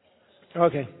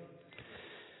 Okay.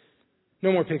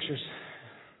 No more pictures.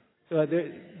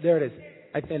 There it is.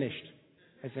 I finished.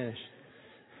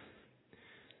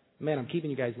 Man, I'm keeping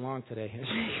you guys long today.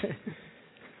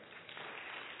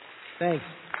 Thanks.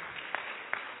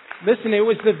 Listen, it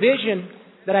was the vision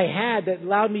that I had that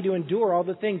allowed me to endure all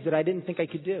the things that I didn't think I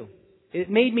could do.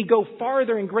 It made me go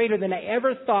farther and greater than I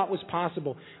ever thought was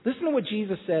possible. Listen to what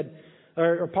Jesus said,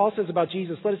 or Paul says about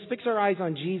Jesus. Let us fix our eyes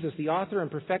on Jesus, the author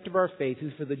and perfecter of our faith, who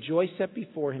for the joy set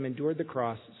before him endured the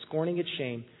cross, scorning its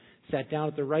shame, sat down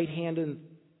at the right hand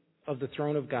of the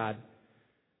throne of God.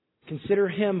 Consider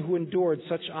him who endured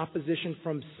such opposition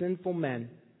from sinful men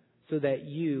so that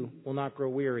you will not grow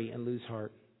weary and lose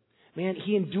heart. Man,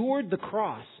 he endured the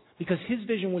cross because his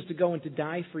vision was to go and to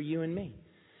die for you and me.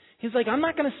 He's like, I'm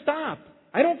not going to stop.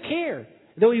 I don't care.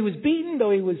 Though he was beaten,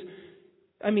 he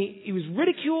was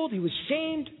ridiculed, he was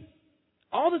shamed,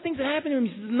 all the things that happened to him,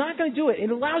 he's not going to do it.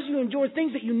 It allows you to endure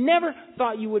things that you never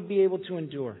thought you would be able to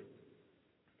endure.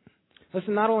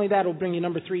 Listen, not only that, it'll bring you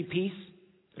number 3, peace.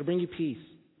 It'll bring you peace.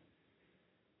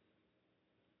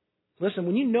 Listen,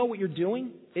 when you know what you're doing,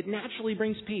 it naturally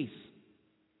brings peace.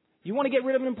 You want to get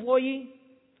rid of an employee?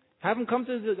 Have him come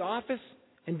to the office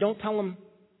and don't tell him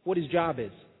what his job is.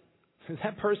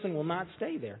 That person will not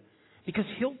stay there because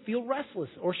he'll feel restless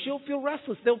or she'll feel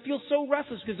restless. They'll feel so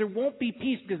restless because there won't be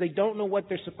peace because they don't know what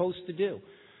they're supposed to do.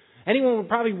 Anyone would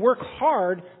probably work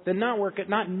hard than not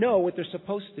know what they're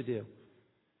supposed to do.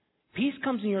 Peace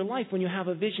comes in your life when you have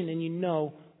a vision and you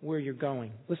know where you're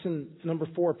going. Listen, number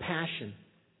 4, passion.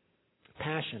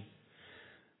 Passion.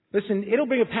 Listen, it'll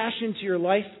bring a passion to your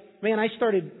life. Man, I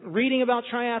started reading about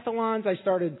triathlons. I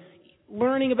started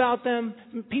learning about them.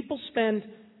 People spend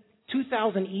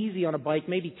 $2,000 easy on a bike,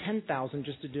 maybe $10,000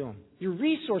 just to do them. Your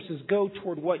resources go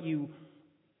toward what you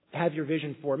have your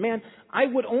vision for. Man, I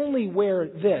would only wear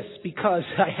this because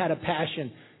I had a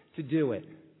passion to do it.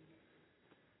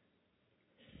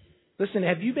 Listen,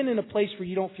 have you been in a place where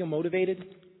you don't feel motivated?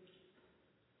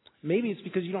 Maybe it's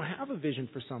because you don't have a vision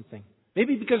for something.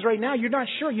 Maybe because right now you're not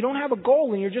sure. You don't have a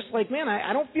goal and you're just like, man,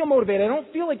 I don't feel motivated. I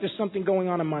don't feel like there's something going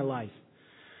on in my life.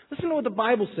 Listen to what the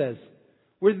Bible says.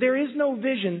 Where there is no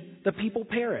vision, the people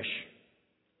perish.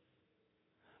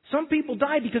 Some people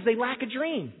die because they lack a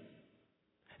dream.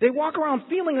 They walk around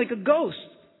feeling like a ghost.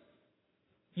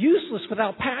 Useless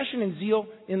without passion and zeal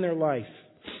in their life.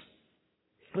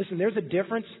 Listen, there's a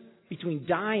difference between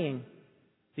dying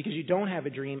because you don't have a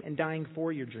dream and dying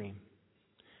for your dream.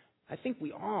 I think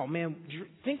we all,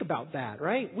 think about that,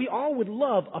 right? We all would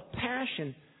love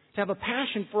to have a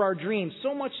passion for our dreams,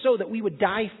 so much so that we would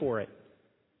die for it.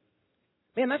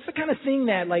 Man, that's the kind of thing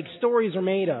that stories are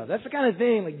made of. That's the kind of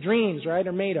thing dreams, right,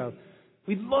 are made of.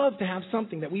 We'd love to have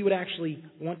something that we would actually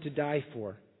want to die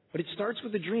for. But it starts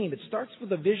with a dream. It starts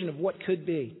with a vision of what could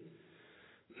be.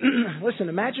 Listen,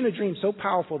 imagine a dream so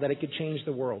powerful that it could change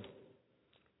the world.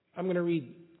 I'm going to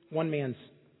read one man's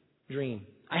dream.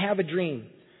 I have a dream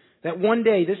that one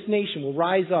day this nation will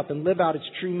rise up and live out its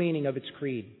true meaning of its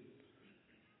creed.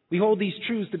 We hold these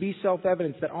truths to be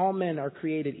self-evident that all men are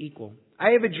created equal.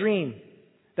 I have a dream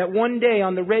that one day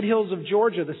on the red hills of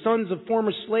Georgia, the sons of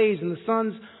former slaves and the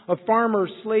sons of farmer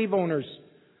slave owners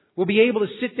will be able to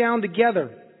sit down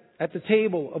together at the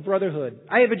table of brotherhood.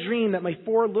 I have a dream that my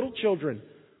 4 little children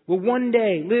will one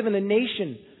day live in a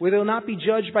nation where they will not be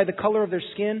judged by the color of their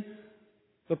skin,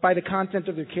 but by the content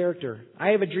of their character. I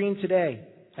have a dream today.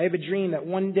 I have a dream that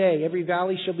one day every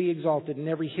valley shall be exalted and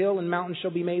every hill and mountain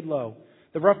shall be made low.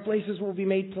 The rough places will be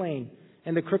made plain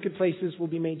and the crooked places will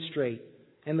be made straight.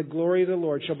 And the glory of the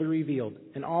Lord shall be revealed,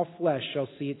 and all flesh shall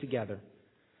see it together.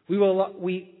 When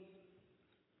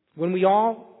we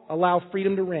all allow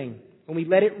freedom to ring, when we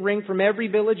let it ring from every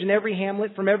village and every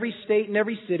hamlet, from every state and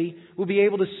every city, we'll be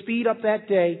able to speed up that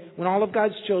day when all of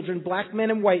God's children, black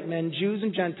men and white men, Jews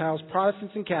and Gentiles,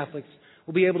 Protestants and Catholics,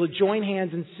 will be able to join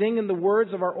hands and sing in the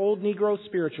words of our old Negro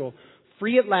spiritual,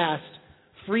 free at last,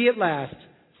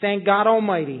 thank God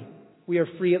Almighty, we are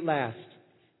free at last.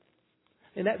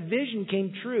 And that vision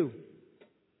came true.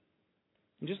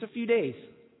 In just a few days,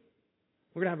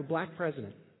 we're going to have a black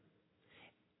president.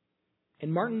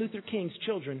 And Martin Luther King's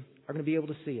children are going to be able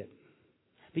to see it.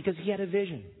 Because he had a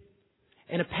vision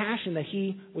and a passion that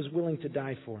he was willing to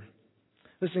die for.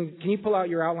 Listen, can you pull out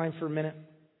your outline for a minute?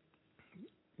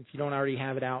 If you don't already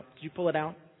have it out, could you pull it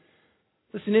out?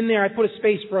 Listen, in there I put a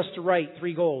space for us to write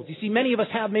 3 goals. You see, many of us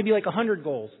have maybe like 100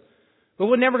 goals. But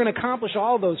we're never going to accomplish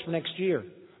all of those for next year.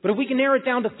 But if we can narrow it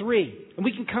down to 3, and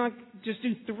we can just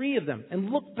do 3 of them, and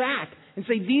look back and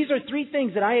say, these are 3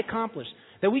 things that I accomplished,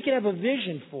 that we can have a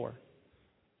vision for,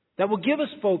 that will give us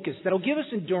focus, that will give us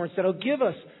endurance, that will give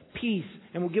us peace,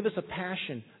 and will give us a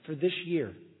passion for this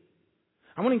year.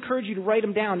 I want to encourage you to write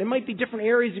them down. It might be different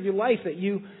areas of your life that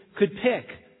you could pick.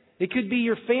 It could be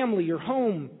your family, your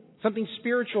home, something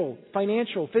spiritual,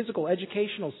 financial, physical,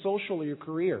 educational, social, or your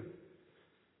career.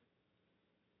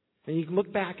 And you can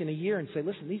look back in a year and say,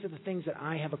 listen, these are the things that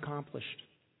I have accomplished.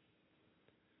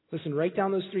 Listen, write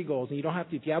down those 3 goals. And you don't have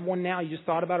to, if you have one now, you just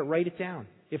thought about it, write it down.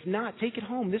 If not, take it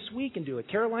home this week and do it.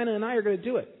 Carolina and I are going to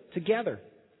do it together.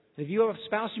 And if you have a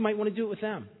spouse, you might want to do it with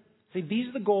them. Say, these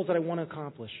are the goals that I want to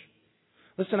accomplish.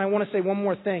 Listen, I want to say one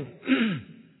more thing.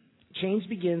 Change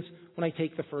begins when I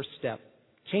take the first step.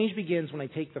 Change begins when I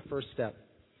take the first step.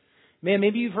 Man,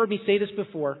 maybe you've heard me say this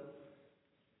before,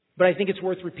 but I think it's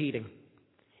worth repeating.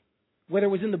 Whether it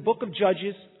was in the book of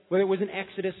Judges, whether it was in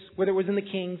Exodus, whether it was in the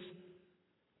Kings,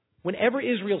 whenever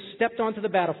Israel stepped onto the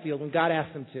battlefield when God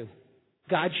asked them to,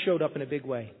 God showed up in a big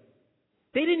way.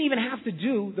 They didn't even have to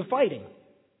do the fighting.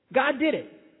 God did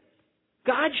it.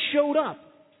 God showed up.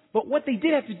 But what they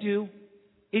did have to do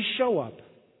is show up.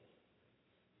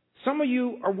 Some of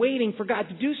you are waiting for God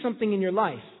to do something in your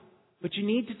life, but you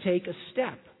need to take a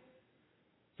step.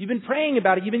 You've been praying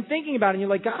about it. You've been thinking about it. And you're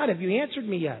like, God, have you answered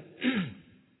me yet?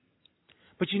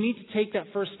 But you need to take that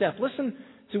first step. Listen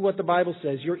to what the Bible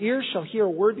says. Your ears shall hear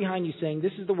a word behind you saying,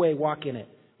 this is the way, walk in it.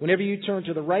 Whenever you turn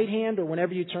to the right hand or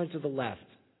whenever you turn to the left.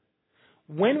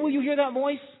 When will you hear that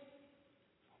voice?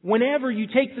 Whenever you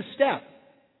take the step.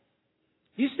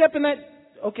 You step in that,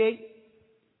 okay,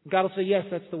 God will say, yes,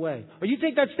 that's the way. Or you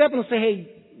take that step and he'll say,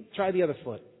 hey, try the other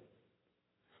foot.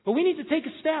 But we need to take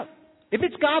a step. If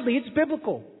it's godly, it's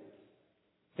biblical.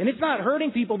 And it's not hurting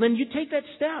people, then you take that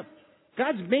step.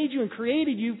 God's made you and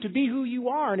created you to be who you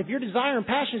are. And if your desire and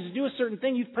passion is to do a certain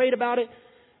thing, you've prayed about it,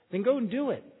 then go and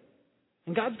do it.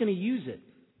 And God's going to use it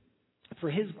for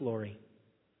His glory.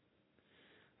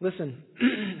 Listen,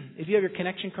 if you have your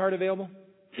connection card available,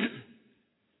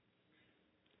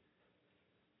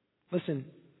 listen,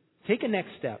 take a next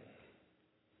step.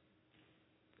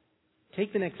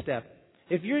 Take the next step.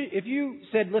 If you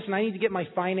said, listen, I need to get my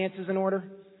finances in order,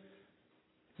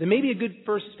 then maybe a good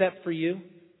first step for you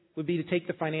would be to take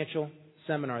the financial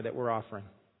seminar that we're offering.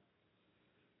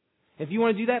 If you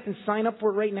want to do that, then sign up for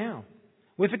it right now.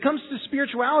 If it comes to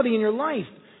spirituality in your life,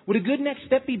 would a good next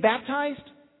step be baptized?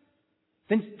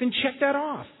 Then check that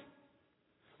off.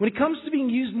 When it comes to being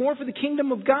used more for the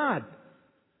kingdom of God,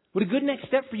 would a good next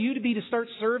step for you to be to start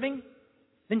serving?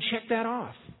 Then check that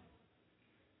off.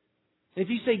 And if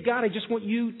you say, God, I just want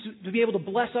you to be able to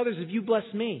bless others if you bless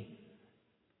me,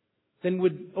 then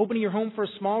would opening your home for a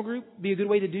small group be a good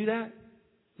way to do that?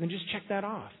 Then just check that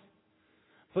off.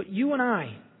 But you and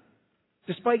I,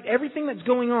 despite everything that's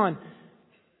going on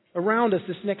around us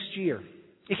this next year,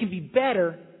 it can be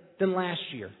better than last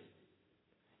year.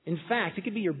 In fact, it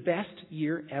could be your best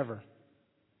year ever.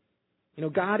 You know,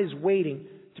 God is waiting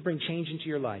to bring change into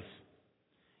your life.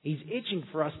 He's itching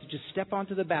for us to just step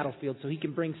onto the battlefield so He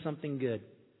can bring something good.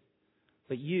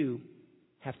 But you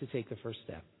have to take the first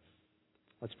step.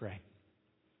 Let's pray.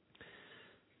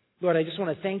 Lord, I just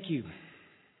want to thank You,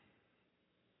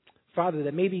 Father,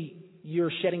 that maybe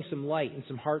You're shedding some light in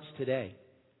some hearts today.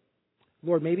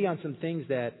 Lord, maybe on some things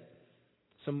that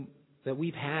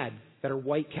we've had that are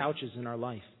white couches in our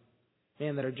life.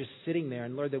 Man, that are just sitting there.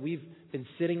 And Lord, that we've been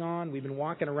sitting on, we've been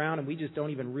walking around, and we just don't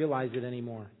even realize it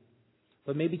anymore.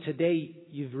 But maybe today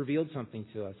You've revealed something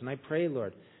to us. And I pray,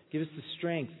 Lord, give us the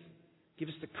strength, give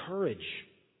us the courage,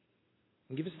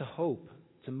 and give us the hope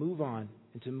to move on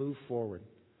and to move forward.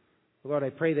 Lord,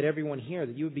 I pray that everyone here,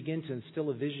 that You would begin to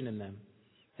instill a vision in them.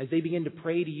 As they begin to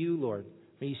pray to You, Lord,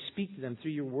 may You speak to them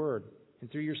through Your Word and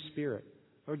through Your Spirit.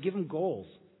 Lord, give them goals.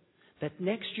 That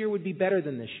next year would be better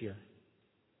than this year.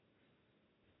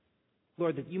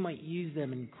 Lord, that You might use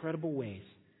them in incredible ways.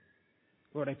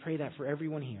 Lord, I pray that for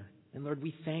everyone here. And Lord,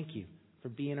 we thank You for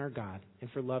being our God and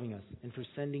for loving us and for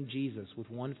sending Jesus with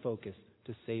one focus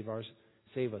to save us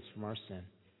from our sin.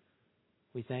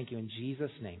 We thank You in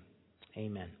Jesus' name.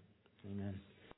 Amen. Amen.